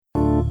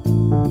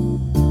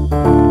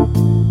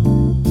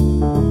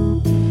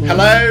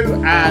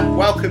Hello and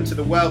welcome to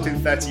The World in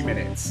 30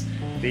 Minutes,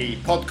 the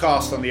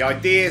podcast on the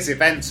ideas,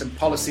 events and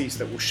policies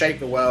that will shape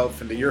the world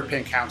from the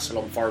European Council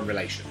on Foreign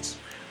Relations.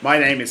 My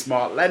name is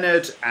Mark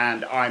Leonard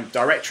and I'm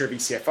Director of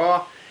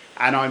ECFR,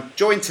 and I'm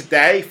joined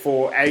today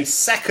for a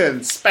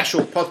second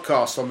special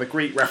podcast on the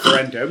Greek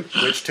referendum,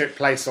 which took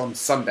place on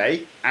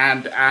Sunday,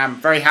 and I'm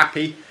very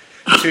happy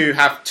to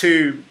have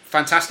two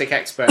fantastic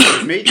experts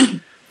with me.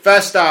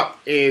 First up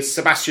is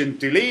Sebastian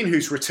Dulin,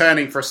 who's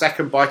returning for a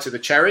second bite of the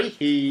cherry.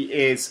 He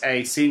is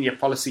a Senior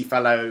Policy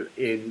Fellow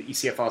in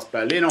ECFR's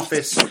Berlin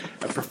office,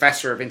 a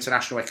Professor of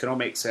International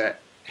Economics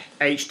at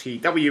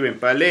HTW in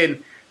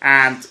Berlin,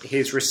 and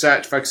his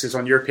research focuses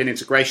on European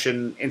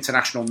integration,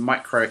 international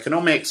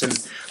microeconomics, and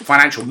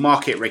financial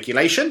market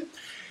regulation.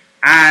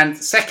 And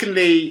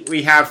secondly,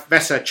 we have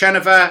Vesa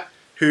Cherneva,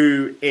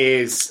 who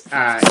is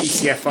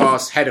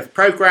ECFR's Head of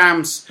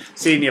Programs,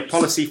 Senior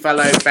Policy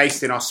Fellow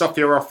based in our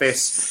Sofia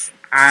office,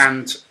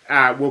 and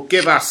will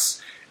give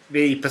us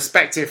the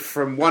perspective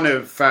from one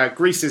of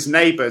Greece's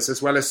neighbours,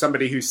 as well as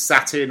somebody who's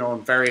sat in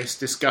on various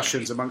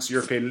discussions amongst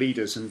European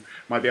leaders and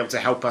might be able to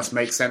help us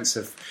make sense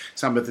of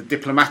some of the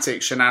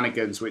diplomatic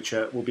shenanigans which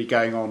will be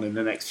going on in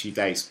the next few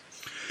days.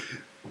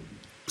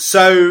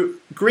 So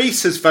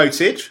Greece has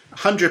voted,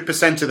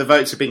 100% of the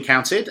votes have been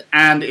counted,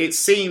 and it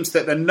seems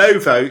that the no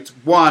vote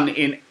won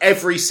in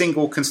every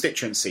single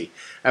constituency,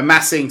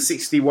 amassing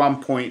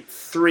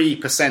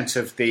 61.3%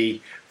 of the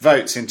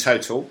votes in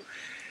total.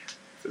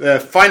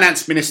 The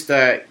Finance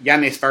Minister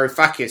Yanis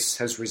Varoufakis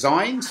has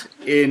resigned.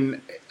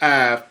 In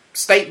a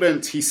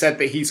statement, he said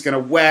that he's going to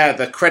wear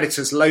the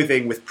creditor's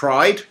loathing with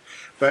pride,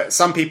 but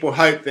some people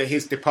hope that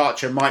his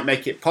departure might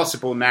make it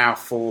possible now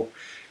for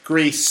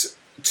Greece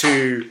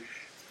to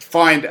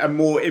find a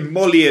more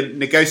emollient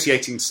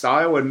negotiating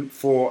style and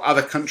for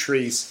other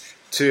countries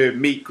to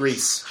meet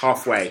Greece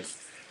halfway.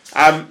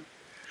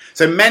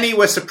 So many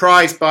were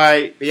surprised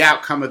by the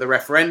outcome of the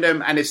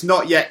referendum, and it's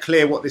not yet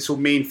clear what this will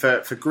mean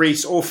for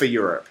Greece or for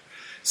Europe.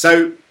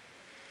 So,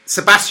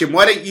 Sebastian,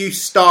 why don't you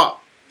start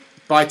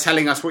by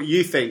telling us what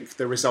you think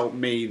the result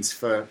means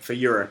for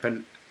Europe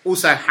and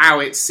also how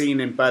it's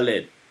seen in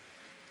Berlin?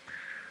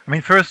 I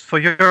mean, first, for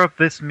Europe,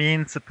 this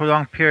means a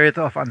prolonged period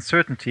of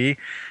uncertainty.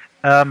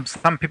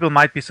 Some people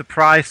might be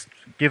surprised,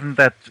 given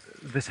that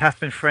this has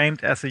been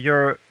framed as a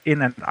Euro in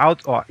and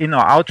out or in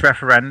or out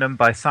referendum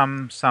by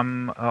some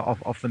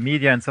of the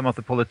media and some of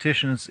the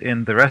politicians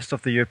in the rest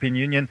of the European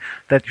Union,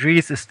 that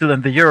Greece is still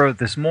in the Euro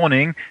this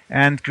morning,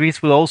 and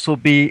Greece will also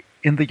be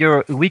in the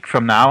Euro a week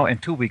from now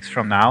and 2 weeks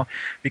from now,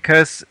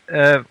 because,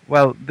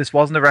 this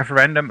wasn't a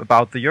referendum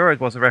about the Euro, it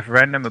was a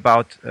referendum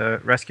about a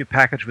rescue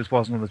package which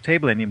wasn't on the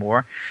table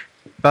anymore.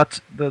 But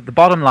the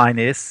bottom line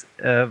is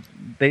there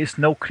is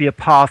no clear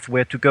path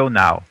where to go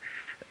now.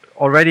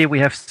 Already we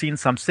have seen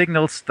some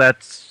signals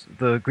that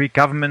the Greek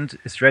government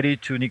is ready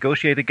to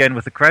negotiate again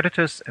with the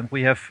creditors, and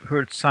we have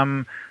heard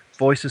some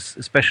voices,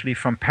 especially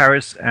from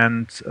Paris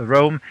and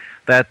Rome,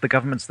 that the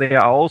governments there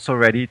are also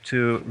ready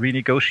to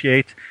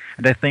renegotiate.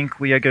 And I think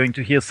we are going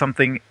to hear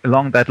something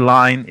along that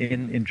line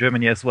in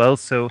Germany as well.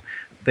 So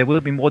there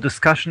will be more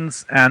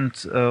discussions, and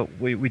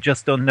we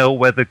just don't know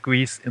whether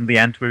Greece in the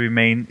end will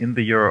remain in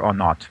the Euro or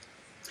not.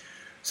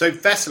 So,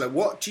 Vesa,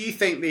 what do you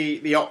think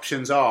the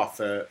options are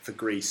for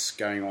Greece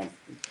going on?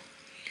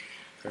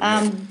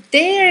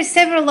 There are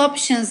several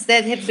options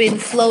that have been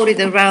floated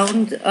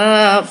around.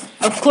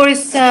 Of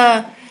course,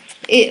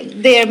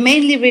 they are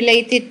mainly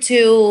related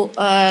to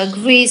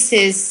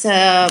Greece's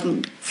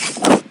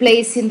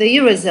place in the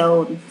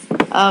Eurozone.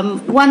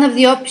 One of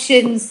the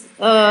options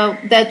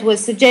that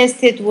was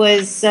suggested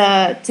was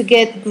to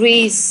get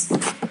Greece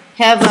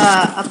have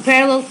a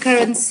parallel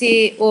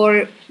currency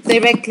or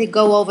directly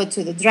go over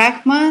to the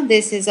drachma.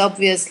 This is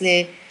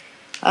obviously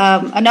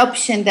an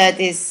option that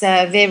is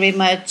very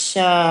much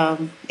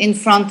in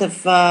front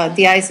of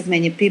the eyes of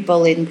many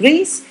people in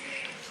Greece.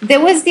 There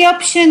was the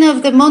option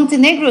of the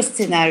Montenegro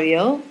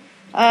scenario,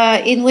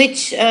 in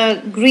which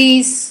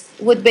Greece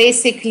would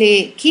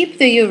basically keep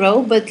the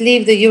euro but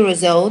leave the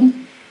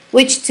Eurozone,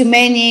 which to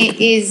many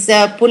is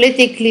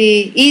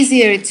politically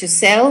easier to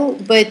sell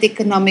but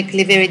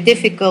economically very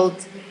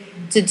difficult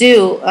to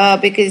do,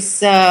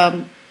 because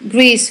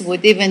Greece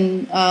would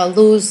even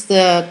lose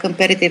the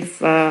competitive,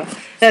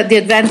 the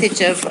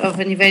advantage of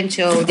an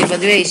eventual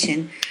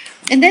devaluation.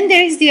 And then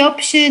there is the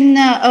option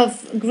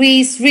of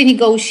Greece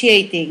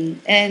renegotiating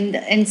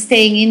and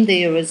staying in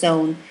the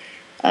Eurozone.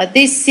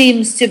 This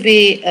seems to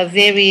be a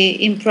very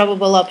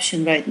improbable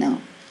option right now.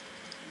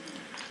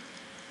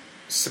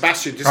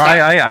 Sebastian,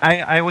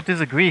 I would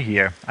disagree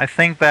here. I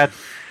think that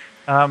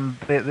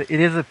it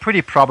is a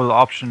pretty probable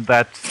option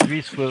that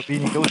Greece will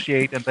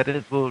renegotiate and that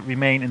it will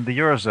remain in the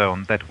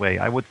Eurozone that way.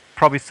 I would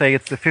probably say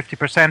it's the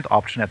 50%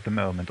 option at the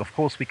moment. Of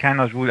course, we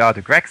cannot rule out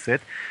a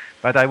Grexit,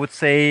 but I would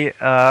say,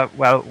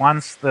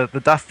 once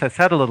the dust has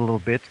settled a little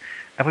bit,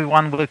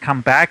 everyone will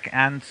come back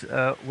and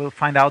will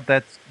find out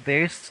that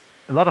there's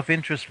a lot of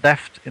interest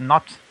left in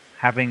not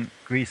having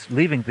Greece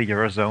leaving the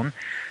Eurozone.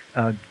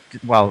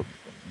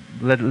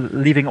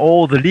 Leaving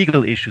all the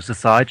legal issues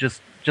aside,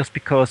 just just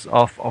because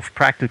of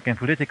practical and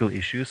political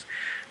issues,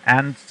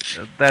 and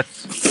that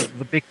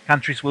the big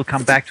countries will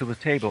come back to the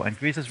table. And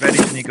Greece is ready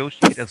to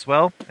negotiate as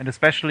well, and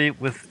especially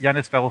with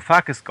Yanis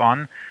Varoufakis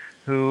gone,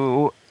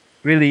 who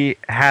really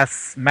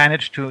has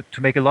managed to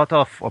make a lot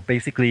of, or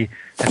basically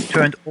has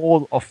turned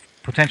all of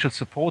potential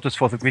supporters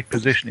for the Greek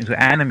position into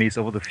enemies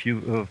over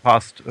the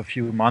past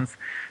few months.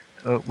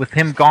 With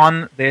him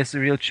gone, there's a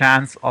real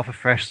chance of a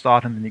fresh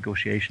start in the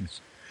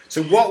negotiations.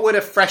 So what would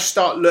a fresh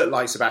start look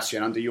like,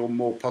 Sebastian, under your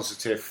more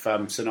positive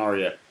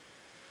scenario?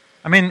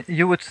 I mean,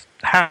 you would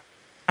have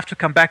to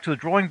come back to the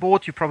drawing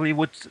board. You probably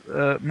would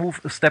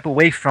move a step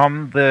away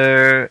from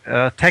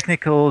the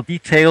technical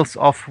details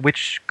of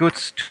which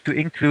goods to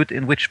include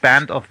in which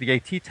band of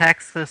VAT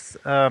taxes,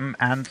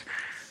 and,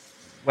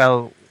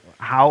 well,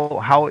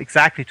 how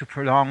exactly to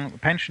prolong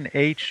pension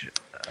age,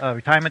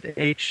 retirement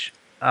age,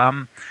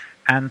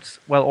 and,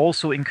 well,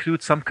 also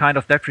include some kind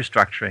of debt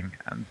restructuring.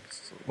 And,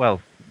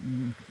 well,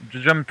 the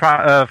German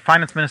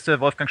finance minister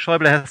Wolfgang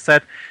Schäuble has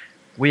said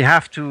we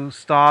have to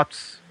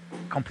start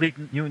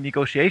complete new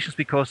negotiations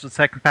because the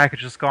second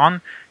package is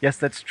gone. Yes,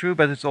 that's true,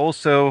 but it's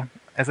also,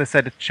 as I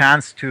said, a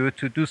chance to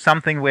do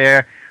something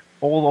where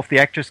all of the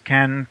actors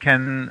can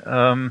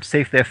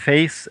save their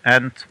face,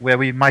 and where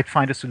we might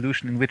find a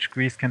solution in which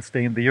Greece can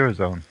stay in the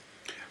Eurozone.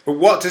 But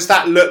what does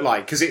that look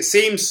like? Because it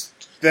seems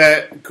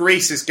that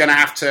Greece is going to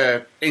have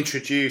to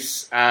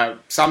introduce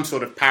some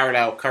sort of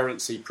parallel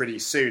currency pretty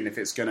soon if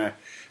it's going to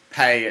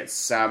pay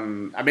its... I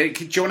mean,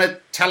 do you want to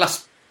tell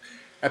us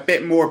a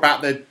bit more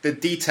about the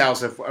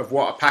details of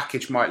what a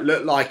package might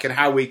look like and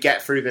how we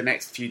get through the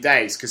next few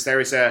days? Because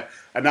there is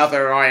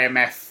another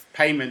IMF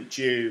payment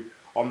due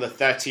on the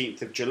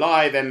 13th of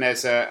July. Then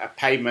there's a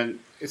payment,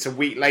 it's a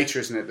week later,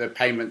 isn't it, the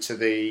payment to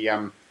the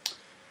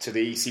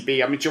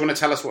ECB. I mean, do you want to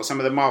tell us what some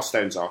of the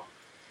milestones are?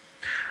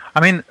 I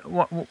mean,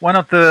 one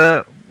of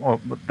there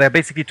are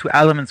basically two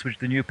elements which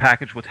the new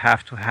package would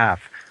have to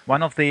have.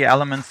 One of the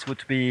elements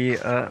would be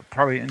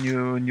probably a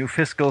new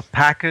fiscal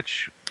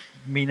package,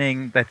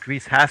 meaning that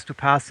Greece has to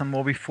pass some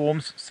more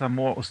reforms, some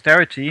more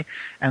austerity,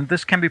 and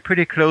this can be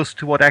pretty close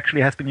to what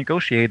actually has been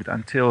negotiated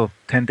until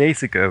 10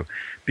 days ago,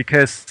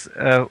 because,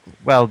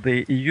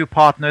 the EU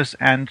partners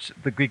and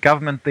the Greek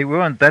government, they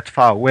weren't that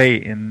far away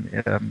in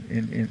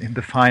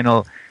the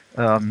final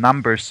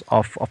numbers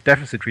of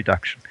deficit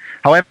reduction.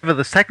 However,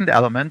 the second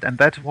element, and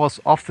that was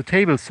off the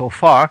table so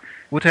far,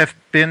 would have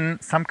been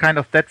some kind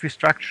of debt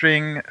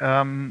restructuring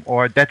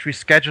or debt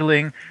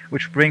rescheduling,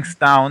 which brings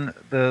down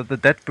the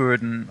debt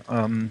burden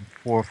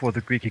for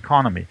the Greek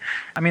economy.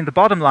 I mean, the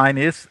bottom line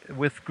is,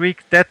 with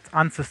Greek debt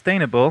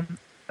unsustainable,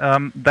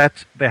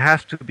 that there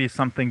has to be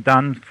something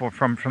done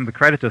from the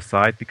creditor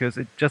side, because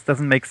it just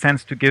doesn't make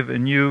sense to give a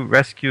new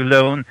rescue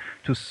loan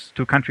to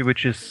a country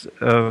which is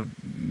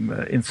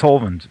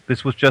insolvent.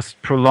 This would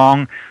just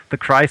prolong the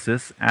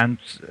crisis, and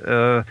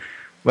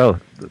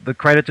the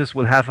creditors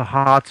will have a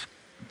hard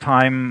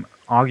time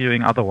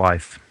arguing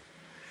otherwise.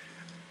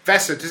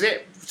 Vesa, does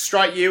it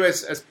strike you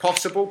as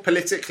possible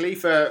politically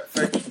for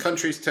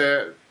countries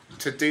to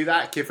do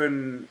that,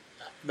 given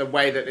the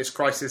way that this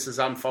crisis has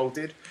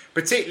unfolded,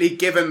 particularly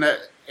given that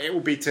it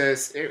will be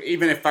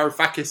even if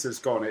Varoufakis has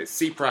gone, it's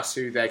Tsipras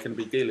who they're going to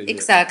be dealing with.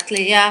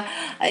 Exactly, yeah.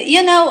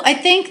 I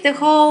think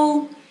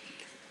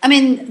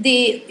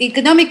the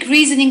economic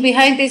reasoning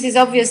behind this is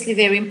obviously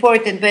very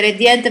important, but at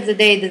the end of the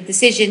day, the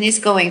decision is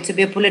going to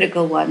be a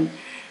political one.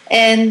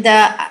 And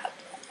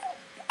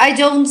I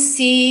don't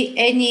see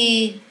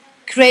any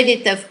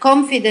credit of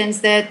confidence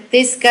that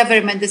this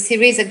government, the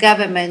Syriza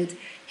government,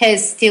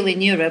 has still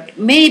in Europe.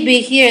 Maybe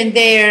here and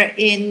there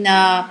in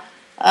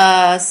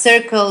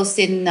circles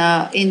in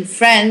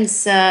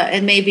France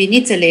and maybe in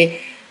Italy.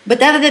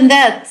 But other than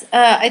that,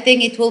 I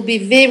think it will be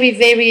very,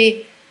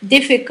 very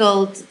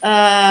difficult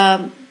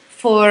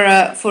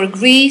for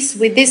Greece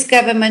with this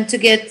government to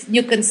get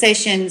new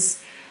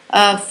concessions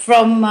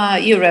from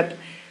Europe.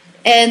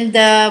 And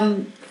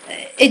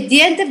at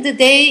the end of the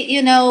day,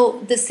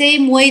 the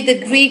same way the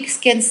Greeks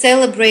can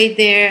celebrate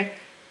their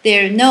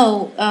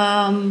no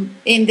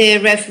in the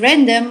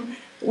referendum,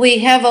 we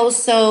have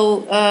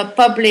also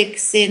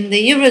publics in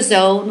the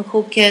Eurozone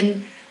who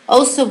can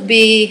also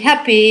be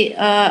happy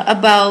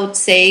about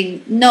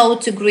saying no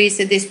to Greece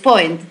at this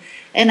point.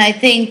 And I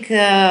think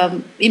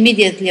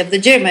immediately of the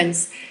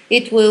Germans,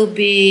 it will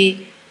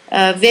be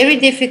very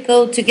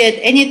difficult to get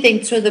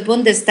anything through the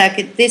Bundestag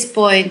at this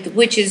point,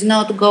 which is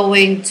not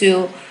going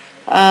to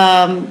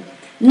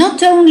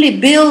not only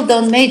build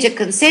on major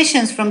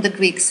concessions from the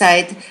Greek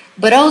side,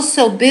 but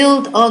also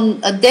build on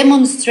a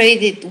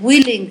demonstrated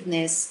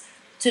willingness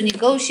to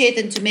negotiate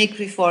and to make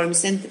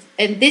reforms. And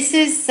this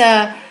is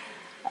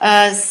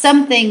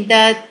something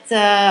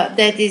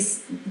that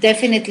is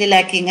definitely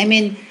lacking. I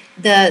mean,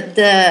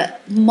 the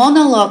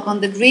monologue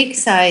on the Greek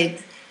side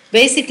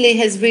basically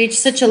has reached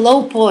such a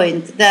low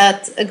point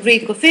that a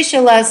Greek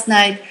official last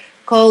night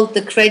called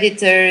the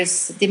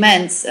creditors'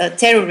 demands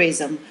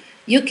terrorism.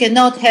 You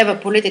cannot have a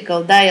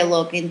political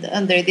dialogue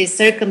under these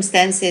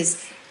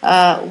circumstances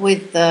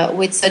with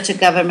such a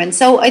government.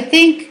 So I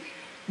think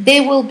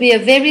there will be a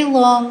very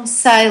long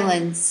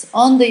silence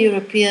on the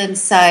European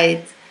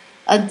side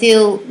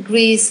until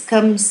Greece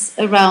comes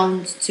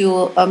around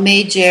to a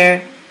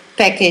major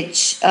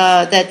package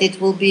that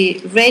it will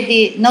be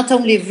ready, not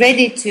only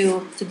ready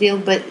to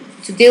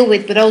deal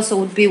with, but also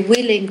would be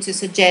willing to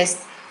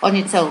suggest on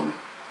its own.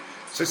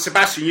 So,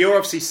 Sebastian, you're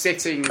obviously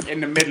sitting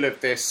in the middle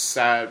of this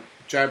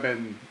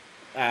German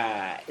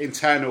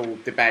internal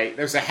debate.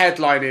 There was a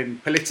headline in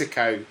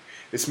Politico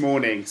this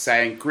morning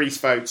saying Greece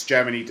votes,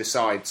 Germany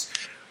decides.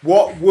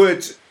 What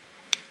would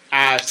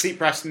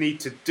Tsipras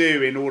need to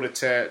do in order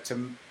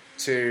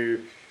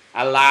to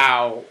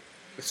allow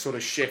the sort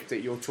of shift that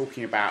you're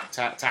talking about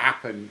to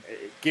happen,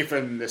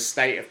 given the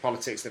state of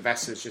politics that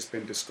Vesta's just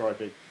been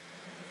describing?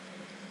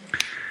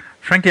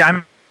 Frankly,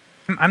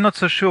 I'm not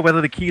so sure whether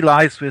the key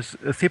lies with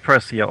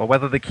Tsipras here, or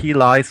whether the key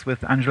lies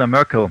with Angela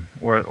Merkel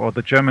or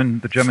the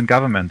German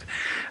government.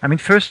 I mean,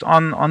 first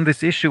on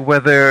this issue,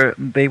 whether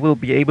they will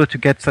be able to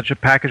get such a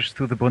package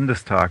through the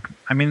Bundestag.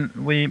 I mean,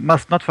 we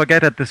must not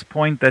forget at this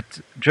point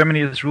that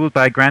Germany is ruled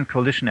by a grand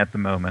coalition at the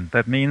moment.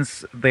 That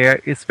means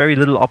there is very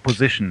little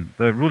opposition.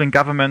 The ruling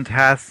government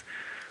has,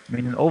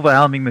 an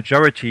overwhelming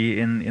majority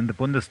in the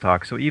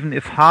Bundestag. So even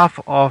if half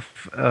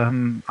of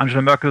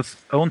Angela Merkel's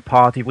own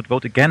party would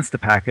vote against the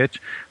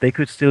package, they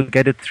could still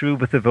get it through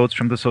with the votes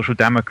from the Social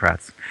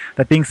Democrats.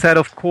 That being said,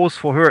 of course,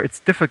 for her, it's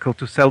difficult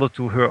to sell it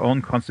to her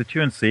own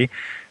constituency.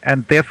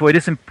 And therefore, it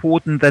is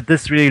important that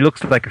this really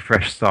looks like a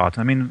fresh start.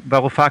 I mean,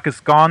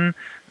 Varoufakis gone.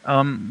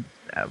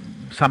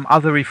 Some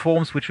other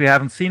reforms which we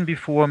haven't seen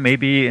before,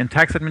 maybe in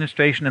tax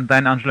administration, and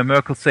then Angela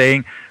Merkel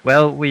saying,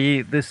 "Well,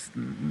 we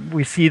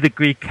see the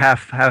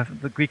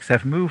Greeks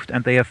have moved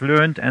and they have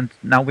learned, and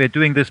now we're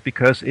doing this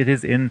because it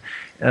is in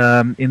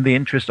the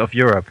interest of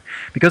Europe."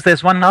 Because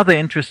there's one other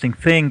interesting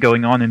thing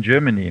going on in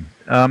Germany.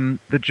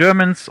 The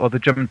Germans or the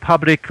German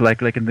public,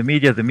 like in the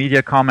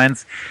media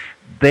comments,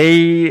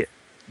 they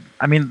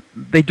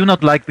do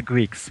not like the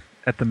Greeks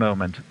at the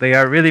moment. They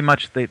are really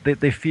much.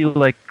 They feel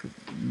like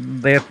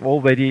they have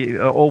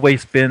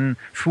always been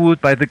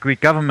fooled by the Greek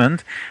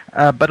government.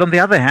 But on the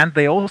other hand,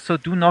 they also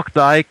do not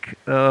like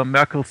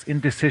Merkel's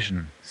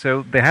indecision.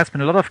 So there has been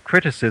a lot of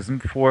criticism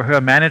for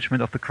her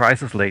management of the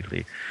crisis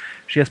lately.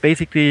 She has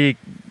basically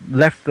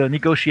left the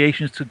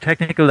negotiations to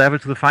technical level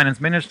to the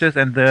finance ministers,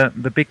 and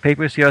the big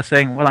papers here are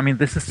saying, well, I mean,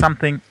 this is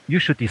something you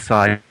should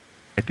decide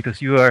because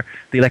you are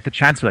the elected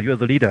chancellor, you are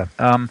the leader.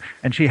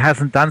 And she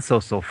hasn't done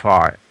so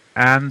far.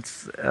 And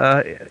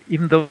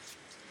even though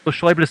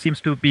Schäuble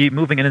seems to be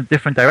moving in a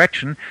different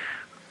direction,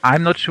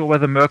 I'm not sure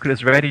whether Merkel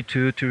is ready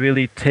to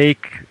really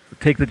take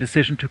the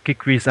decision to kick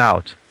Greece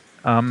out.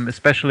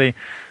 Especially,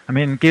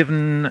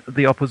 given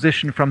the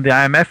opposition from the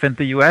IMF and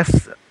the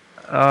US,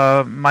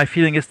 my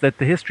feeling is that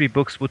the history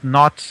books would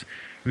not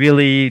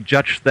really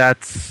judge that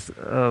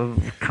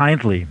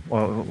kindly,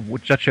 or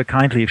would judge her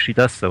kindly if she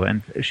does so,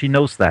 and she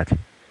knows that.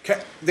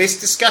 This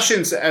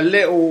discussion's a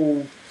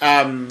little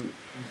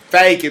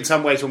vague in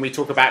some ways when we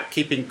talk about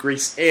keeping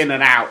Greece in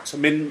and out. I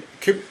mean,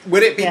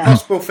 would it be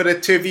possible for the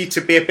two of you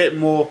to be a bit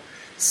more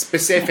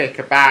specific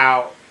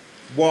about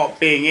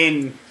what being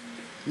in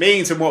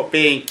means and what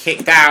being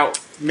kicked out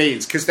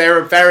means? Because there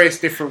are various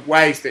different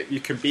ways that you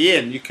can be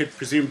in. You could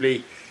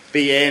presumably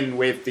be in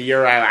with the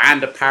euro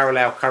and a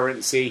parallel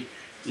currency.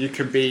 You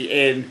can be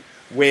in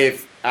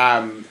with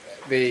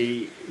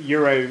the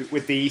euro,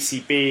 with the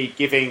ECB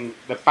giving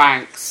the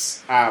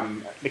banks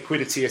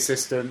liquidity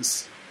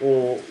assistance,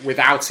 or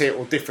without it,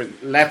 or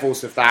different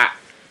levels of that.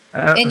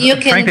 And you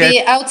can be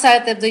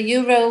outside of the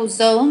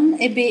Eurozone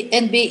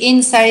and be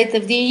inside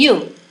of the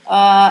EU,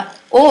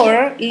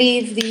 or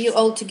leave the EU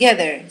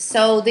altogether.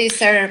 So these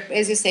are,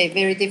 as you say,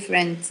 very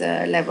different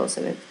levels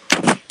of it.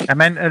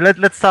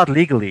 Let's start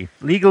legally.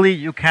 Legally,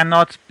 you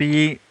cannot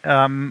be...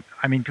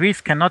 Greece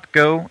cannot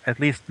go, at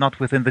least not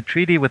within the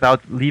treaty,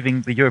 without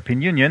leaving the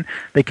European Union.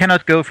 They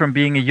cannot go from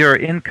being a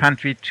euro-in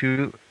country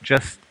to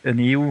just an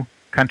EU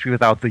country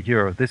without the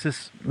euro. This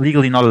is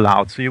legally not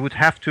allowed. So you would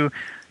have to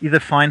either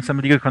find some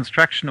legal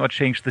construction or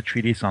change the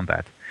treaties on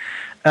that.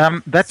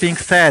 That being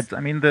said,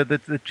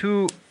 the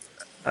two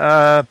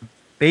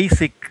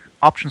basic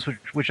options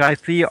which I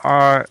see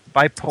are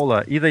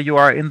bipolar. Either you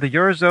are in the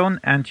Eurozone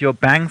and your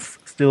banks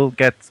still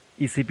get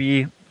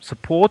ECB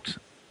support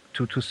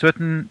to a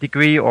certain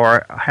degree,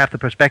 or have the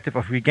perspective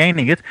of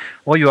regaining it,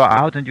 or you are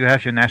out and you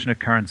have your national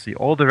currency.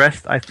 All the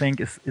rest, I think,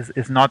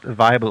 is not a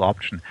viable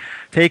option.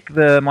 Take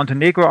the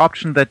Montenegro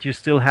option, that you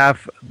still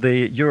have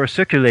the euro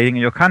circulating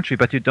in your country,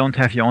 but you don't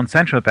have your own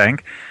central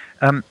bank.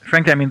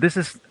 Frankly,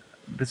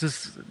 this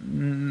is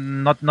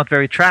not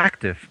very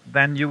attractive.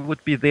 Then you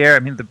would be there.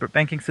 The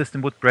banking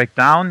system would break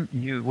down.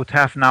 You would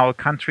have now a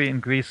country in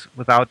Greece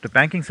without the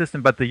banking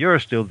system, but the euro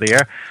is still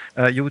there.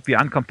 You would be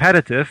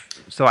uncompetitive.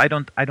 So I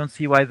don't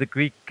see why the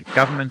Greek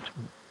government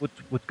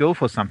would go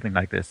for something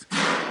like this.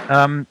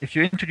 If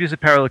you introduce a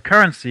parallel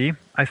currency,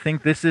 I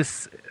think this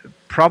is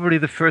probably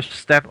the first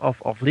step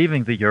of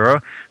leaving the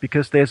euro,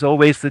 because there's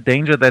always the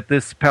danger that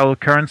this parallel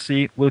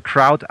currency will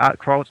crowd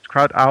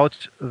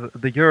out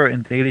the euro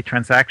in daily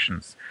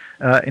transactions.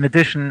 In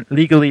addition,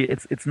 legally,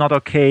 it's not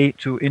okay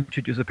to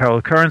introduce a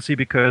parallel currency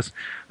because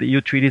the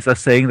EU treaties are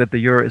saying that the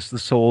euro is the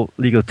sole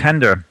legal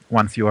tender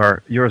once you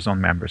are Eurozone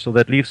member. So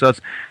that leaves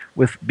us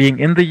with being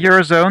in the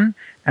Eurozone,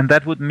 and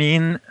that would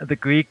mean the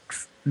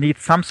Greeks need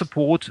some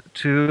support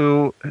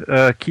to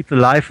keep the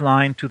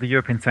lifeline to the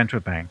European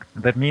Central Bank.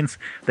 That means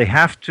they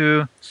have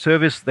to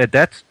service their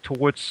debt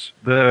towards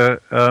the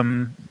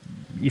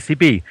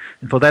ECB,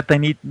 and for that they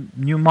need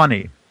new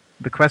money.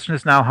 The question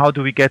is now, how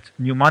do we get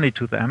new money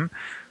to them,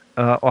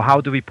 or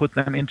how do we put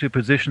them into a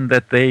position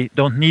that they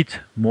don't need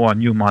more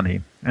new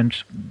money? And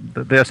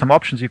there are some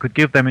options. You could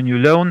give them a new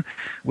loan,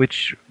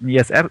 which the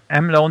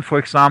ESM loan, for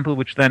example,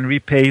 which then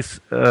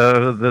repays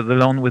the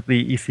loan with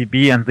the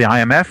ECB and the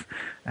IMF,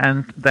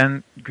 and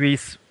then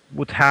Greece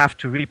would have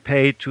to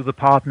repay to the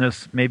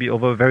partners maybe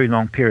over a very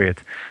long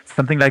period.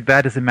 Something like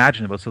that is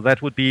imaginable. So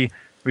that would be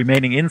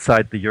remaining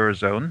inside the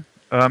Eurozone.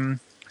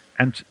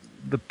 And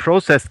the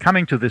process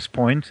coming to this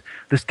point,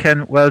 this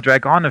can well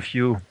drag on a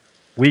few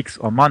weeks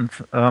or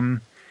months,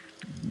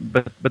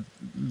 but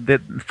the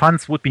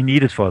funds would be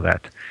needed for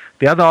that.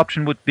 The other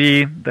option would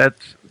be that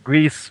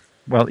Greece,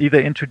 either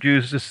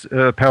introduces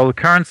a parallel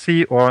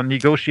currency or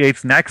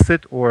negotiates an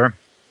exit, or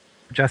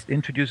just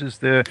introduces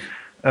the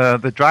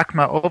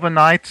drachma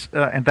overnight,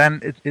 and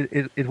then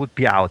it would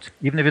be out,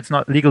 even if it's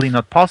not legally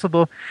not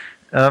possible.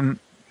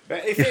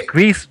 But if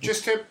Greece,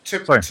 just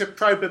to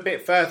probe a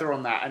bit further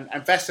on that,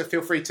 and Vesa,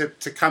 feel free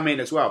to come in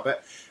as well.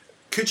 But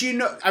could you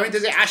not? I mean,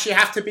 does it actually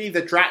have to be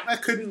the drachma?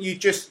 Couldn't you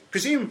just,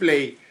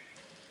 presumably,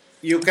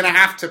 you're going to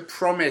have to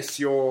promise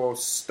your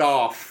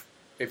staff,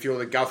 if you're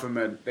the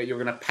government, that you're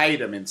going to pay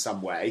them in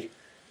some way.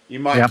 You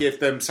might give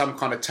them some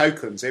kind of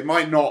tokens. It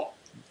might not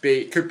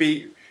be. It could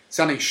be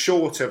something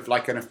short of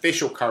like an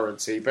official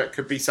currency, but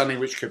could be something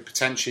which could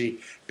potentially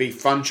be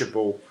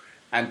fungible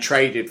and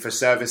traded for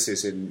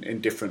services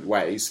in different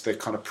ways. The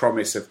kind of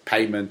promise of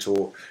payment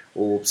or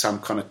some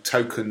kind of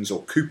tokens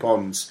or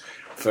coupons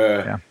for.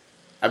 Yeah.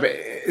 I mean,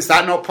 is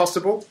that not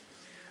possible?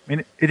 I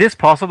mean, it is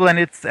possible, and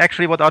it's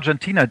actually what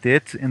Argentina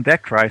did in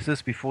that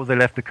crisis before they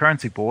left the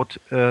currency board.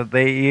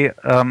 They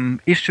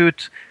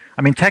issued.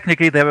 I mean,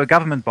 technically, there were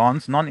government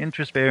bonds,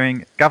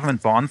 non-interest-bearing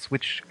government bonds,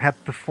 which had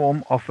the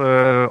form of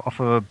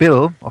a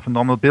bill, of a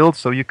normal bill,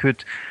 so you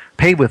could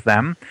pay with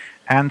them.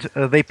 And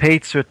they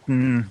paid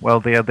certain,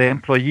 their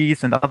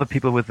employees and other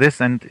people with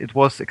this, and it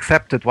was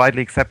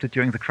widely accepted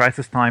during the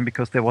crisis time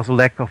because there was a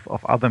lack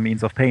of other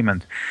means of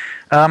payment.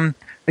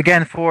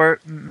 Again, for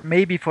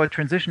a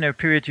transitionary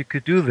period, you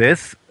could do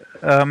this.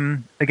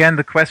 Again,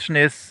 the question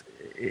is,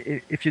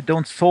 if you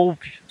don't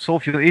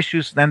solve your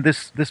issues, then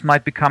this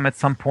might become at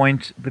some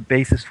point the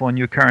basis for a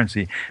new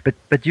currency.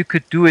 But you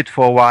could do it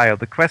for a while.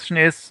 The question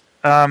is,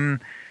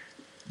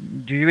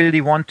 do you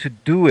really want to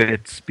do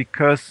it?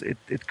 Because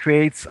it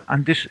creates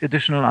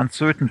additional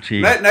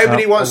uncertainty.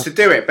 Nobody wants to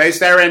do it, but is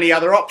there any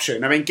other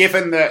option? I mean,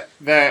 given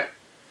that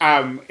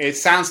it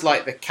sounds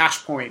like the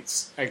cash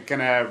points are going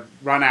to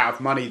run out of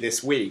money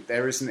this week,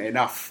 there isn't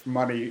enough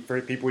money for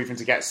people even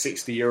to get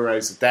 60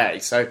 euros a day.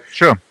 So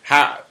sure.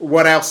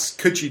 What else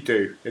could you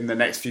do in the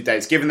next few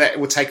days, given that it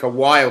will take a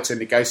while to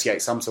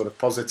negotiate some sort of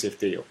positive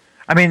deal?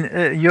 I mean,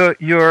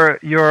 your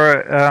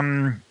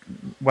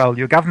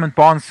government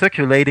bonds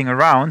circulating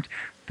around,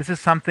 this is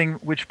something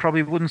which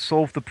probably wouldn't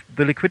solve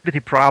the liquidity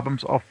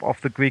problems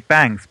of the Greek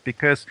banks,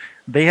 because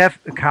they have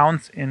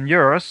accounts in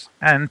euros,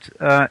 and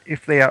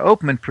if they are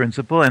open in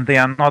principle and they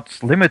are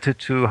not limited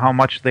to how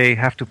much they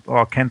have to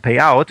or can pay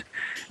out,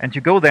 and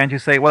you go there and you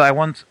say, I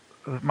want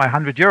my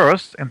 100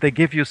 euros, and they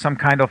give you some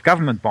kind of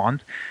government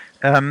bond,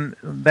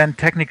 then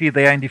technically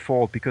they are in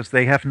default because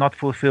they have not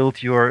fulfilled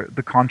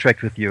the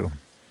contract with you.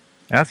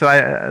 Yeah,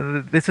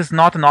 so this is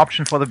not an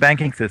option for the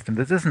banking system.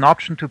 This is an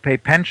option to pay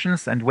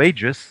pensions and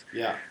wages.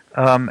 Yeah.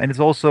 And it's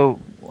also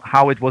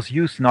how it was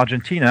used in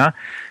Argentina.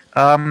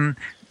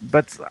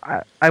 But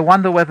I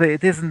wonder whether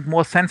it isn't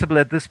more sensible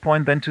at this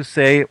point than to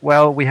say,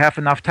 we have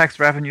enough tax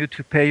revenue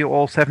to pay you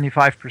all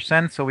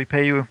 75%, so we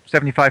pay you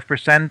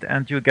 75%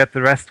 and you get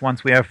the rest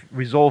once we have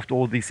resolved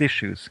all these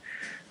issues.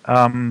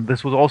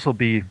 This would also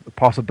be a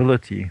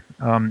possibility.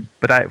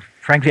 But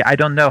frankly, I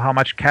don't know how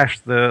much cash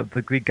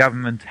the Greek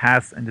government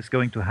has and is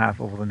going to have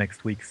over the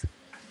next weeks.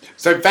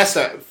 So,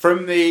 Vesa,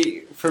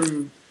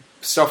 from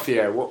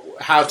Sofia,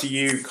 how do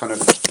you kind of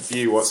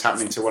view what's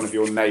happening to one of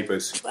your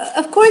neighbours?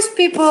 Of course,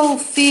 people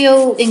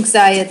feel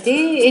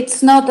anxiety.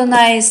 It's not a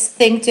nice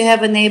thing to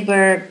have a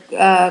neighbour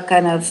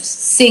kind of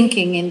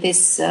sinking in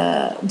this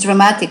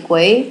dramatic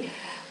way.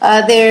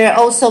 There are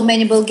also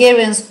many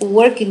Bulgarians who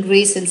work in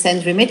Greece and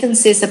send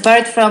remittances,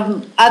 apart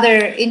from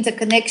other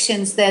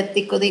interconnections that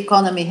the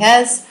economy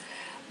has.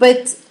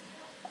 But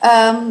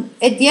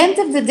at the end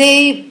of the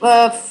day,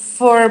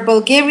 for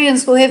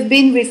Bulgarians who have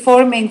been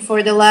reforming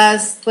for the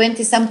last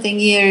 20-something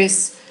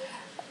years,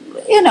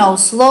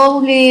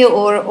 slowly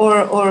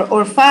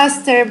or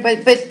faster,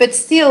 but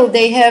still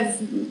they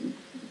have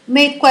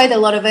made quite a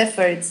lot of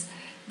efforts.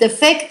 The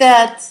fact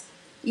that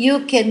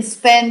you can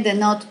spend and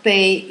not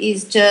pay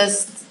is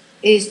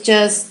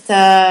just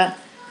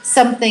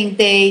something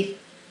they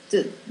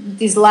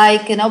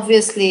dislike, and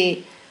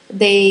obviously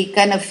they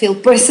kind of feel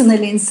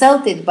personally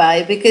insulted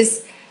by,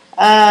 because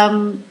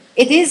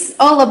it is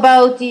all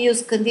about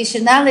EU's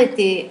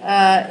conditionality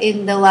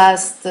in the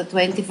last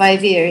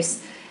 25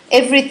 years.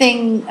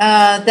 Everything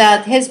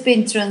that has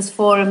been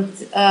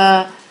transformed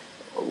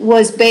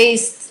was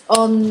based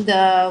on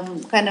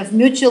the kind of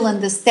mutual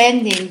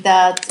understanding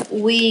that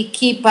we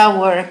keep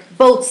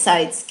both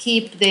sides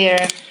keep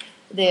their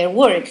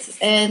words.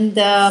 And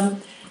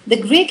the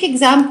Greek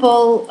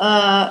example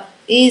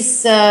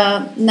is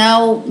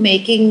now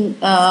making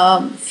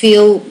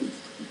feel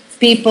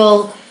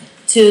people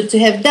to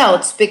have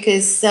doubts,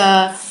 because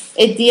at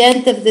the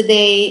end of the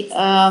day,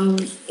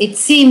 it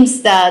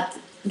seems that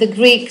the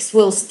Greeks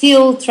will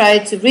still try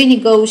to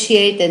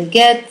renegotiate and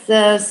get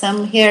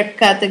some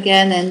haircut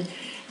again,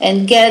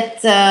 and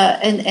get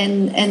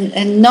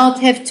and not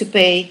have to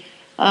pay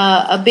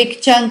a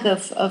big chunk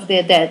of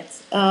their debt,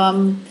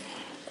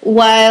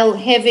 while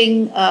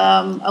having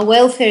a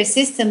welfare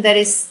system that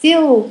is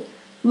still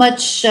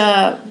much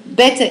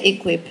better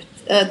equipped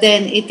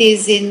than it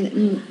is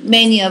in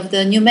many of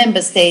the new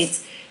member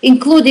states,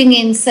 including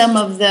in some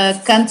of the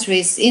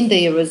countries in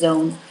the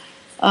Eurozone.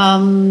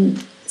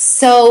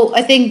 So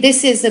I think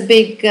this is a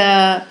big,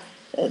 the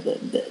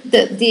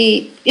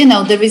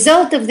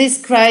result of this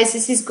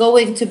crisis is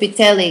going to be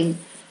telling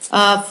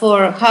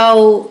for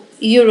how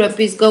Europe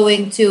is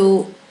going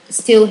to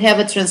still have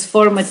a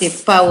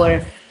transformative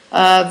power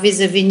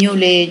vis-a-vis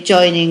newly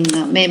joining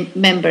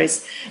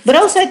members. But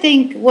also I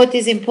think what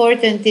is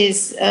important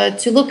is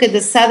to look at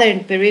the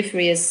southern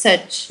periphery as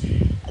such.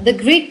 The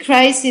Greek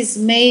crisis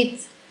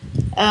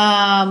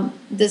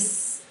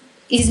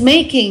is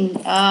making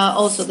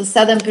also the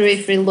southern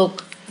periphery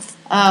look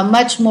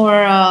much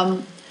more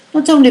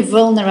not only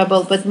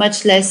vulnerable but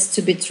much less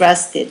to be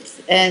trusted.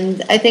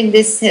 And I think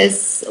this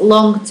has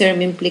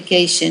long-term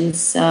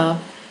implications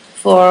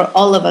for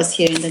all of us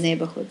here in the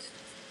neighborhood.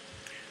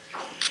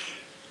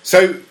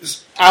 So,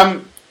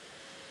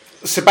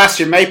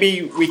 Sebastian,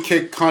 maybe we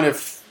could kind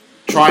of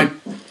try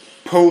and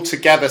pull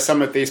together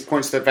some of these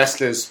points that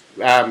Vestler's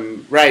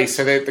raised.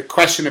 So the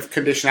question of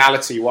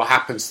conditionality, what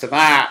happens to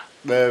that,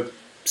 the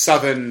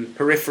southern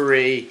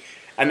periphery,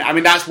 and I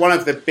mean that's one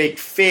of the big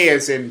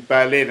fears in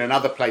Berlin and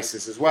other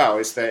places as well,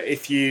 is that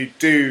if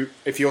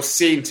you're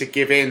seen to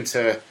give in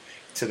to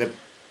the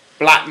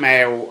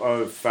blackmail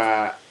of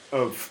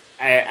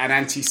an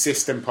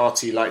anti-system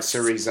party like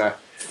Syriza,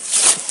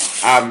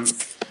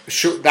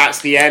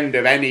 that's the end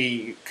of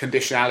any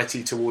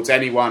conditionality towards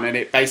anyone, and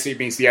it basically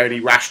means the only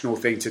rational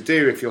thing to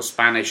do if you're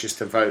Spanish is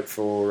to vote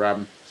for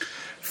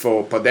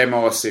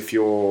Podemos. If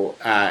you're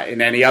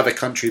in any other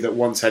country that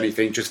wants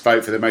anything, just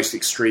vote for the most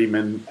extreme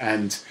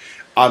and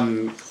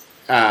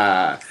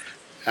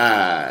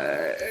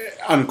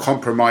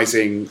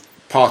uncompromising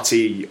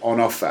party on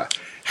offer.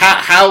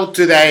 How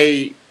do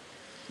they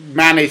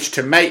manage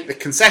to make the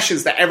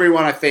concessions that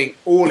everyone, I think,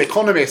 all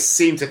economists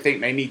seem to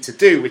think they need to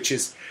do, which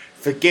is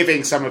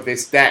forgiving some of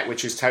this debt,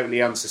 which is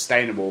totally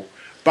unsustainable,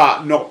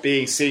 but not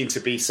being seen to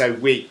be so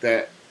weak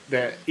that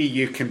the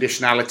EU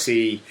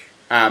conditionality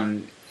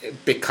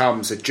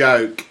becomes a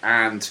joke,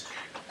 and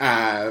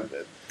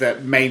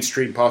that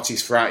mainstream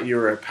parties throughout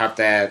Europe have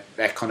their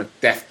kind of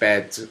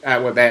deathbed,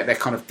 their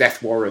kind of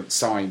death warrant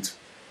signed?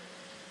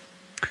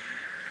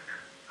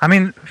 I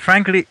mean,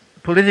 frankly,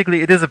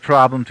 politically, it is a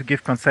problem to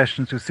give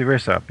concession to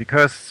Syriza,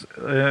 because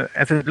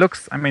as it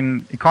looks, I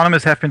mean,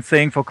 economists have been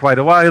saying for quite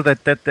a while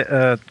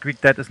that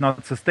Greek debt is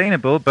not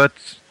sustainable, but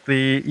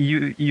the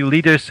EU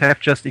leaders have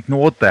just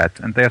ignored that,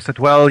 and they have said,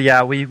 well,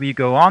 yeah, we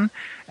go on,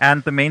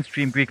 and the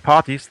mainstream Greek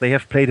parties, they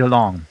have played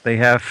along. They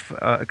have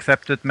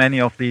accepted many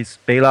of these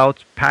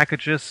bailout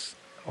packages,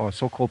 or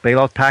so-called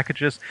bailout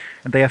packages,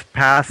 and they have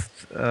passed,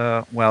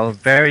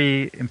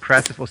 very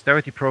impressive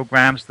austerity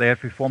programs. They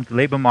have reformed the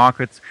labor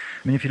markets.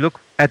 I mean, if you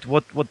look at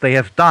what they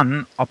have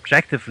done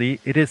objectively,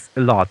 it is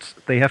a lot.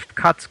 They have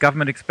cut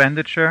government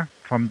expenditure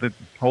from the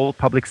whole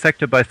public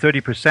sector by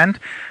 30%.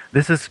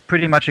 This is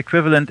pretty much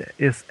equivalent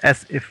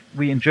as if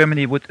we in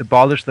Germany would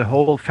abolish the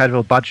whole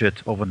federal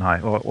budget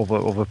overnight or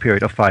over a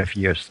period of 5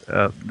 years.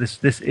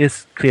 This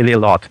is clearly a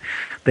lot.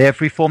 They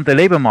have reformed the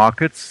labor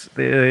markets.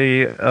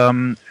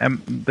 And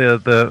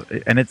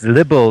it's a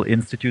liberal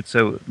institute,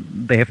 so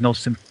they have no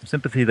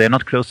sympathy. They're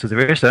not close to the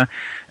Syriza.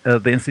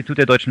 The Institut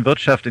der Deutschen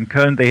Wirtschaft in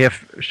Köln, they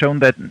have shown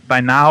that by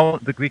now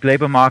the Greek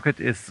labor market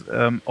is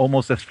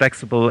almost as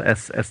flexible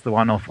as the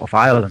one of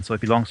Ireland. So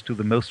it belongs to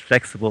the most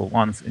flexible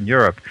ones in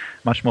Europe,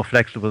 much more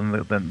flexible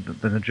than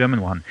the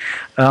German one.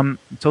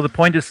 So the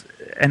point is,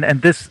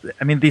 and this,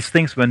 I mean, these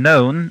things were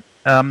known.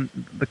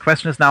 The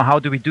question is now, how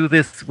do we do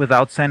this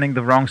without sending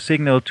the wrong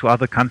signal to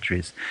other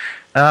countries?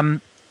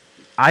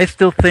 I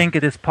still think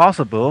it is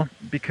possible,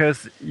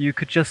 because you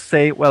could just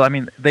say, well, I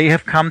mean, they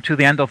have come to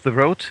the end of the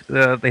road.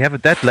 They have a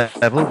debt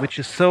level which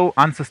is so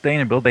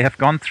unsustainable. They have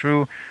gone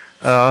through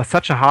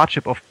such a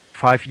hardship of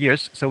 5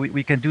 years, so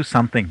we can do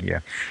something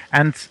here.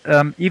 And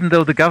even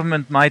though the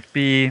government might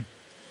be,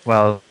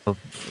 well,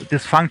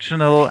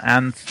 dysfunctional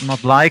and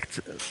not liked,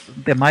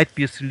 there might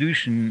be a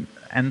solution.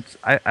 And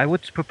I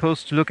would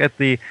propose to look at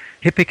the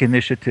HIPC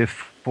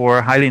initiative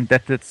for highly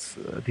indebted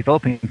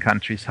developing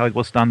countries, how it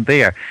was done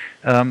there.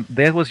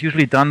 There was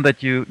usually done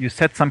that you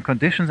set some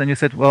conditions and you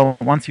said, well,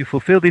 once you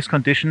fulfill these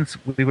conditions,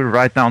 we will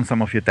write down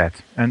some of your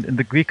debt. And in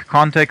the Greek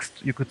context,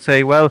 you could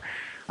say, well,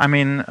 I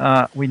mean,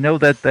 we know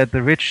that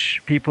the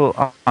rich people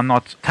are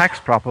not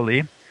taxed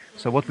properly.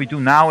 So what we do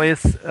now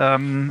is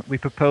we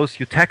propose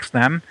you tax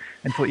them,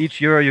 and for each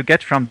euro you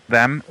get from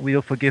them,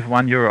 we'll forgive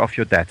 €1 of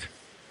your debt.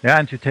 Yeah,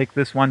 and you take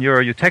this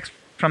 €1 you tax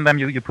from them,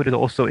 you put it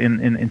also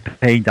in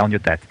paying down your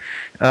debt.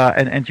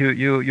 And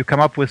you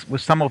come up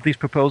with some of these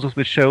proposals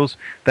which shows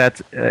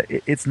that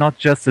it's not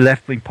just the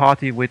left-wing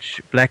party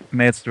which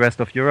blackmails the rest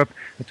of Europe,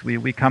 but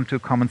we come to a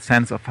common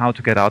sense of how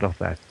to get out of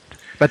that.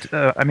 But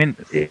I mean,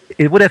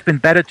 it would have been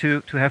better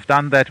to have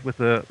done that with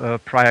the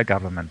prior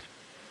government.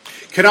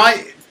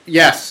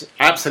 Yes,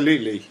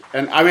 absolutely.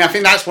 And I mean, I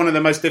think that's one of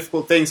the most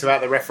difficult things about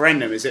the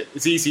referendum, is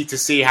it's easy to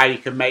see how you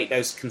can make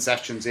those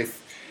concessions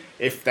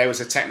if there was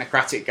a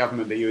technocratic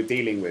government that you were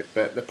dealing with.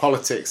 But the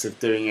politics of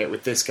doing it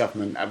with this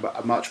government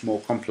are much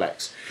more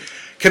complex.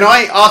 Can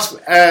I ask,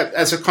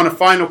 as a kind of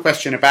final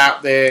question,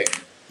 about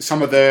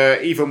some of the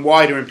even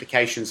wider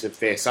implications of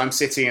this? I'm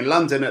sitting in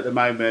London at the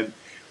moment,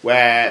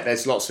 where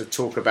there's lots of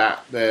talk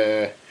about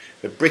the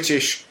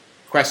British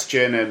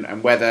question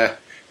and whether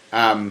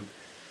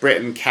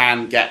Britain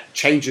can get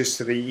changes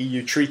to the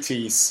EU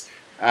treaties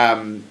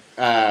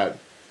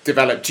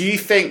developed. Do you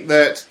think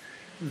that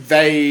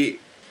they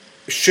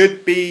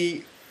should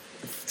be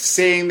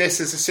seeing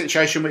this as a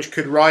situation which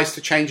could rise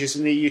to changes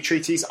in the EU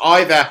treaties,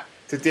 either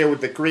to deal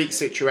with the Greek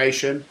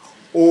situation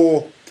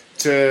or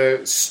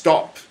to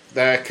stop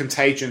the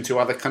contagion to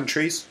other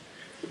countries?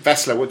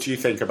 Vesla, what do you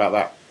think about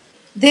that?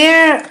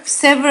 There are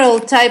several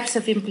types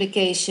of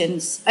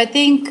implications. I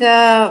think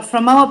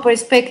from our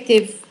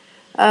perspective,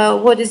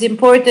 what is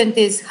important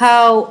is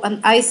how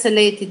an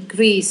isolated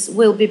Greece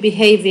will be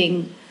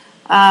behaving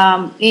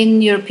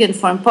in European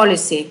foreign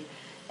policy.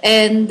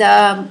 And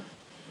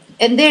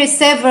there are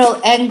several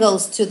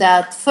angles to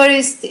that.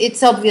 First,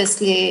 it's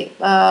obviously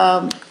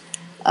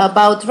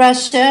about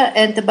Russia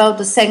and about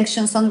the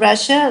sanctions on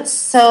Russia.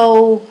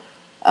 So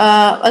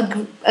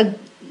a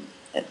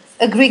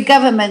Greek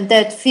government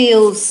that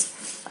feels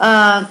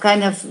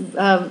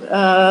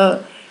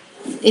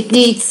it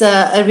needs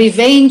a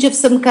revenge of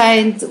some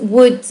kind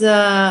would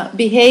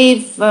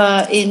behave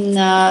in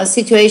a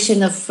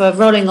situation of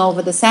rolling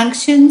over the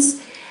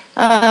sanctions.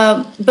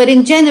 But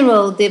in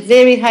general, the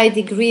very high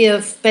degree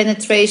of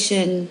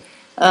penetration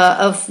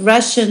of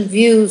Russian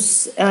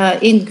views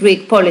in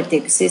Greek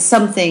politics is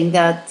something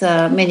that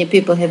many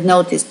people have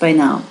noticed by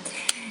now.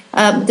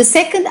 The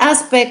second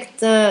aspect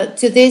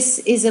to this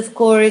is, of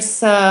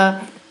course,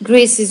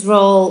 Greece's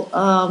role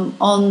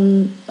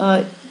on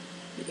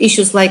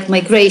issues like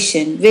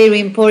migration. Very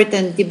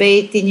important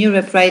debate in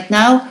Europe right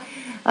now.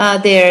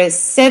 There are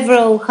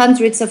several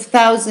hundreds of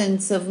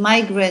thousands of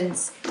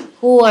migrants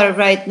who are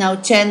right now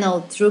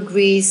channeled through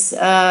Greece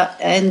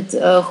and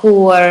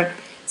who are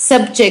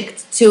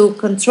subject to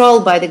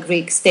control by the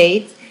Greek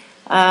state.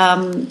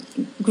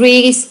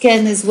 Greece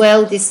can as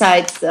well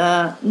decide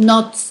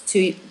not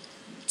to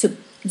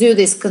do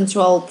this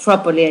control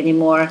properly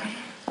anymore.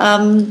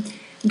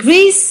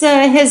 Greece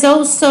has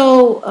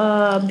also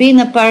been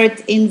a part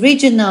in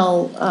big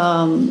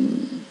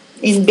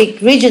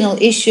regional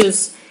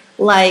issues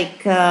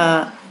like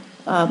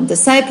the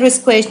Cyprus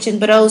question,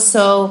 but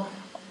also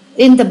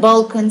in the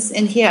Balkans.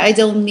 And here I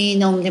don't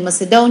mean only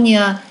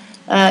Macedonia.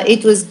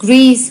 It was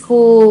Greece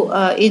who,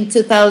 in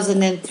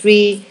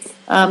 2003,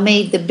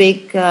 made the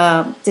big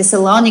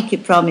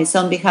Thessaloniki promise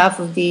on behalf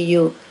of the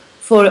EU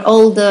for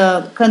all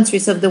the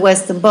countries of the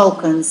Western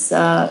Balkans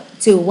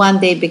to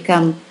one day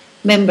become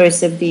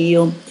members of the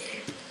EU.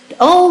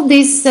 All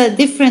these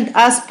different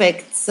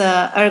aspects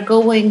are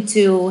going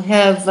to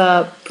have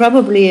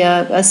probably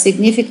a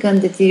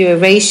significant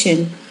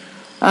deterioration.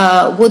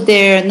 Would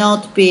there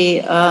not be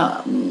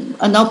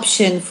an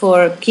option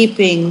for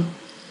keeping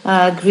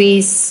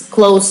Greece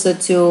closer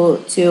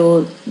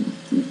to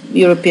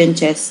European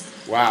chess?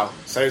 Wow!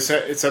 So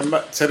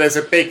there's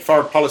a big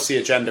foreign policy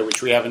agenda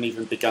which we haven't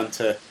even begun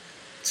to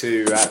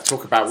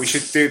talk about. We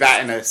should do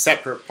that in a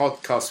separate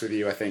podcast with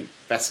you, I think,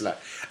 Vesla.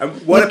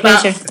 What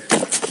about?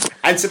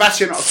 And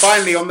Sebastian,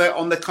 finally, on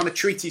the kind of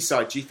treaty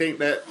side, do you think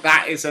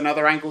that is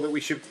another angle that we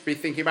should be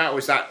thinking about, or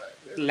is that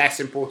less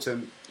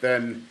important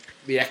than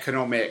the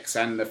economics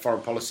and the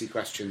foreign policy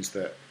questions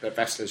that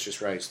Vesla's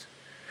just raised?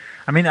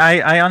 I mean,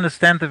 I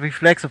understand the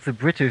reflex of the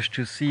British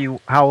to see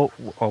how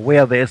or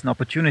where there is an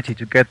opportunity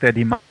to get their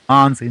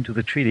demands into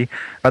the treaty,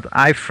 but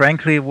I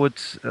frankly would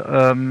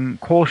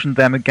caution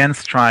them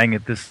against trying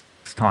it this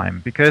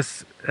time,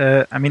 because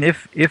I mean,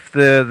 if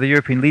the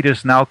European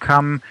leaders now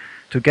come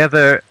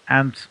together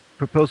and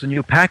propose a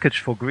new package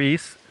for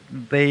Greece,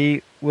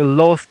 they will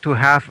loathe to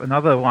have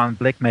another one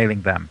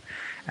blackmailing them.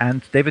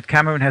 And David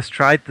Cameron has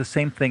tried the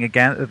same thing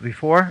again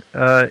before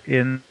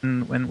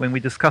when we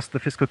discussed the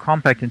fiscal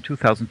compact in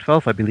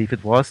 2012, I believe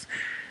it was.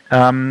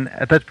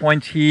 At that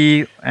point,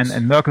 he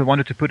and Merkel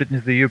wanted to put it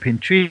into the European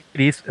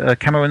treaties.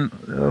 Cameron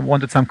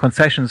wanted some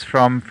concessions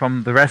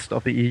from the rest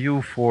of the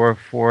EU for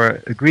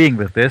agreeing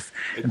with this.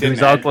 And the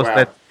result was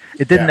that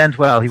it didn't end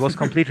well. He was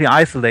completely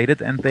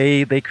isolated, and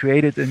they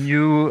created a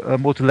new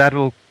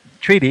multilateral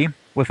treaty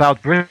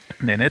without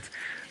Britain in it.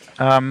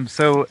 And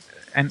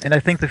I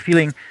think the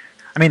feeling,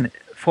 I mean,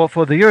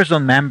 for the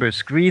Eurozone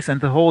members, Greece and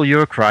the whole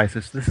Euro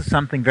crisis, this is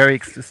something very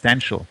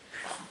existential.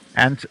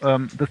 And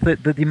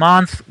the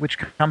demands which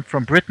come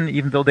from Britain,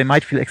 even though they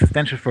might feel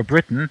existential for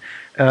Britain,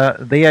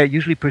 they are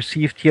usually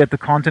perceived here at the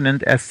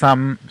continent as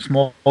some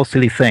small,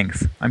 silly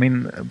things. I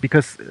mean,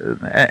 because,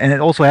 and it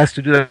also has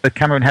to do that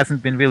Cameron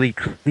hasn't been really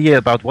clear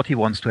about what he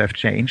wants to have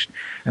changed.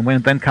 And when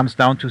it then comes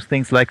down to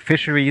things like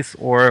fisheries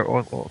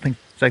or things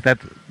like that,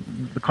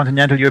 the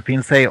continental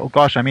Europeans say, oh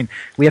gosh, I mean,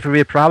 we have a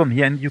real problem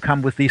here, and you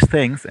come with these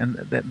things, and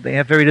they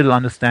have very little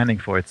understanding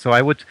for it. So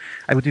I would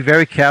be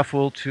very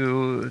careful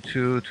to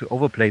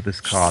overplay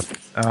this card,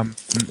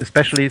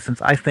 especially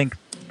since I think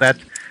that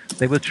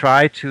they will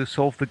try to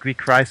solve the Greek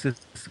crisis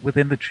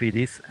within the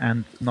treaties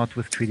and not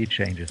with treaty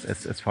changes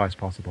as far as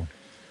possible.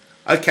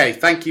 Okay,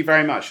 thank you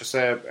very much. It's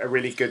a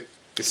really good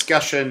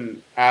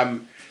discussion.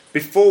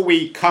 Before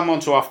we come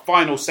on to our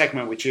final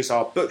segment, which is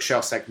our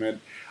bookshelf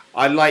segment,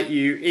 I'd like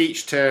you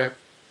each to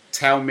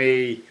tell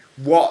me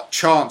what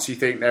chance you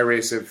think there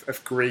is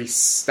of Greece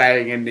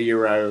staying in the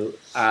euro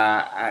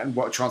and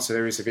what chance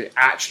there is of it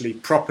actually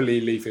properly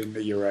leaving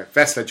the euro.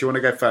 Vesla, do you want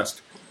to go first?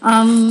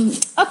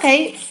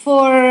 Okay,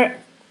 for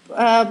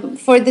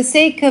the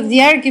sake of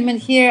the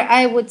argument here,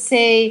 I would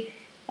say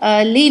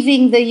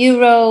leaving the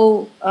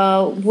euro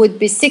would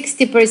be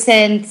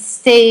 60%,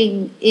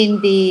 staying in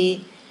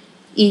the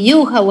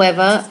EU,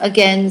 however,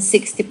 again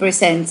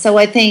 60%. So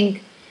I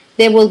think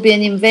there will be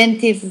an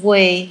inventive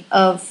way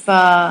of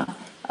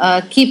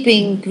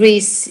keeping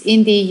Greece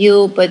in the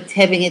EU but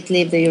having it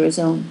leave the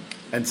Eurozone.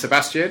 And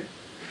Sebastian?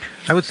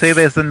 I would say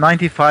there's a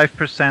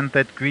 95%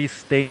 that Greece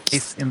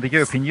stays in the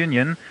European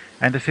Union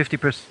and a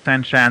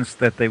 50% chance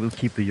that they will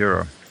keep the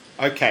euro.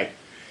 Okay.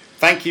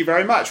 Thank you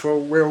very much. Well,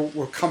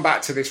 we'll come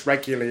back to this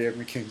regularly, and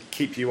we can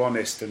keep you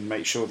honest and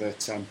make sure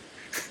that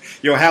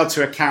you're held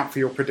to account for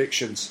your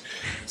predictions.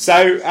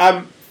 So,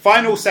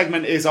 final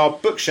segment is our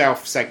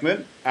bookshelf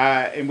segment,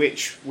 in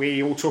which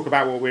we all talk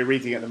about what we're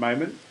reading at the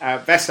moment.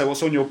 Vesa,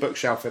 what's on your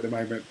bookshelf at the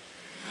moment?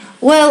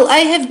 Well, I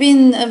have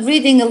been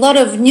reading a lot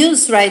of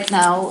news right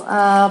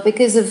now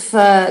because of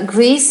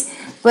Greece,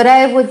 but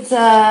I would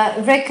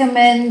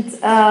recommend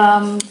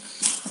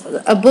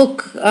a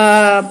book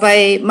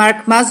by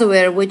Mark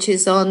Mazauer, which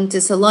is on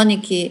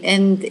Thessaloniki,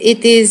 and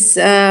it is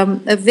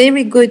a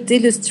very good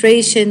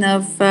illustration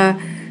of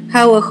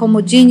how a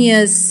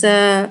homogeneous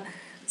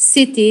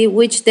city,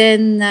 which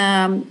then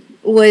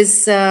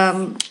was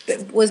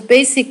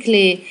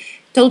basically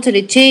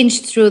totally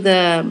changed through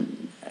the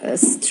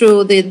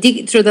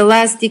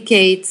last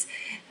decades,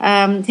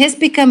 has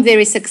become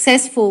very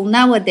successful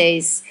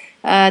nowadays.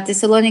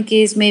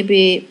 Thessaloniki is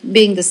maybe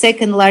being the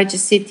second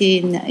largest city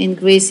in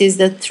Greece, is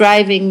the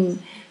thriving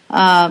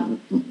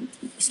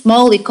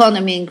small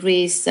economy in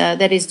Greece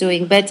that is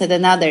doing better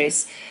than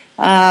others.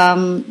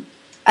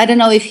 I don't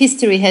know if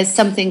history has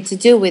something to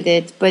do with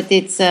it, but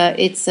it's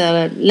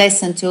a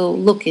lesson to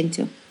look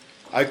into.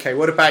 Okay,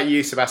 what about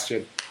you,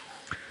 Sebastian?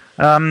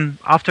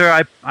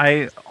 After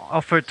I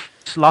offered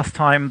last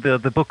time the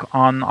book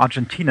on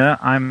Argentina,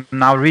 I'm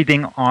now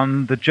reading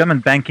on the German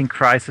banking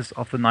crisis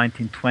of the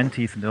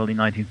 1920s and early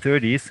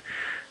 1930s.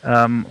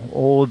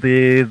 All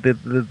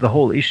the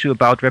whole issue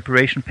about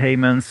reparation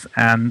payments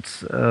and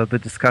the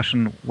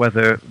discussion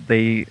whether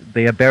they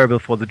are bearable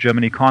for the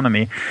German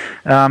economy.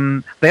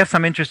 They have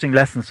some interesting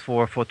lessons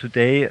for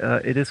today.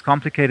 It is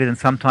complicated, and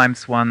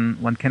sometimes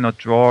one cannot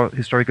draw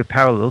historical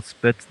parallels,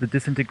 but the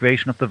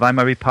disintegration of the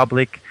Weimar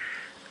Republic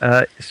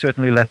is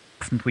certainly a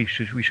lesson we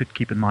should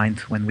keep in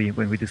mind when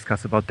we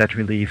discuss about debt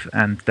relief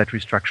and debt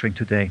restructuring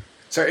today.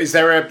 So is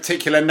there a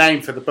particular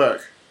name for the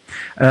book?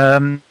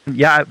 Well,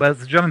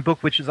 it's a German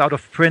book which is out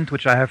of print,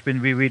 which I have been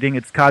rereading.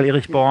 It's Karl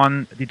Erich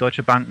Born, Die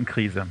Deutsche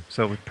Bankenkrise.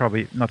 So it's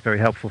probably not very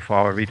helpful for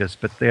our readers,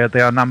 but there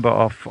are a number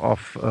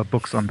of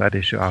books on that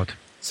issue out.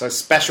 So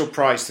special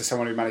prize to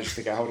someone who manages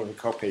to get hold of a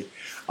copy.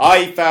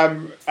 I've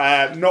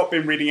not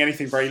been reading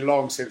anything very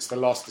long since the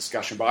last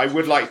discussion, but I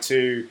would like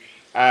to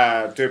do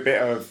a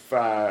bit of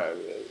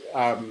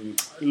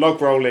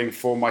log rolling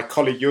for my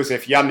colleague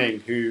Josef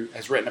Janning, who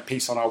has written a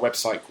piece on our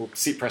website called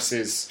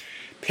Tsipras's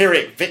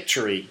Pyrrhic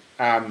Victory,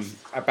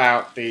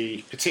 about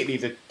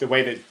particularly the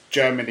way that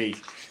Germany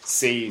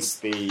sees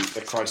the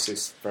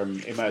crisis from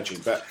emerging.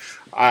 But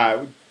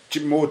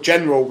more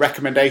general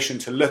recommendation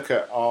to look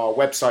at our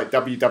website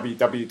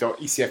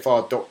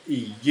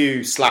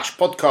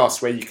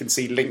www.ecfr.eu/podcast, where you can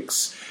see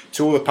links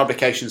to all the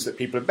publications that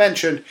people have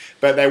mentioned,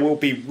 but there will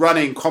be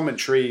running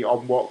commentary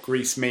on what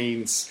Greece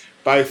means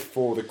both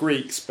for the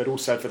Greeks but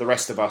also for the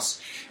rest of us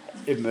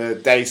in the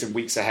days and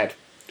weeks ahead.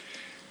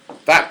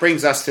 That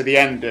brings us to the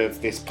end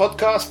of this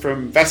podcast.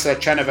 From Vesa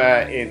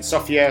Cheneva in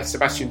Sofia,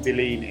 Sebastian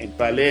Dilin in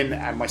Berlin,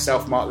 and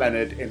myself, Mark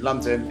Leonard, in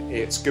London,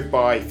 it's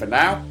goodbye for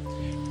now.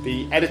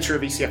 The editor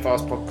of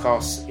ECFR's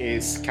podcast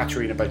is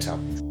Katerina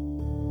Botel.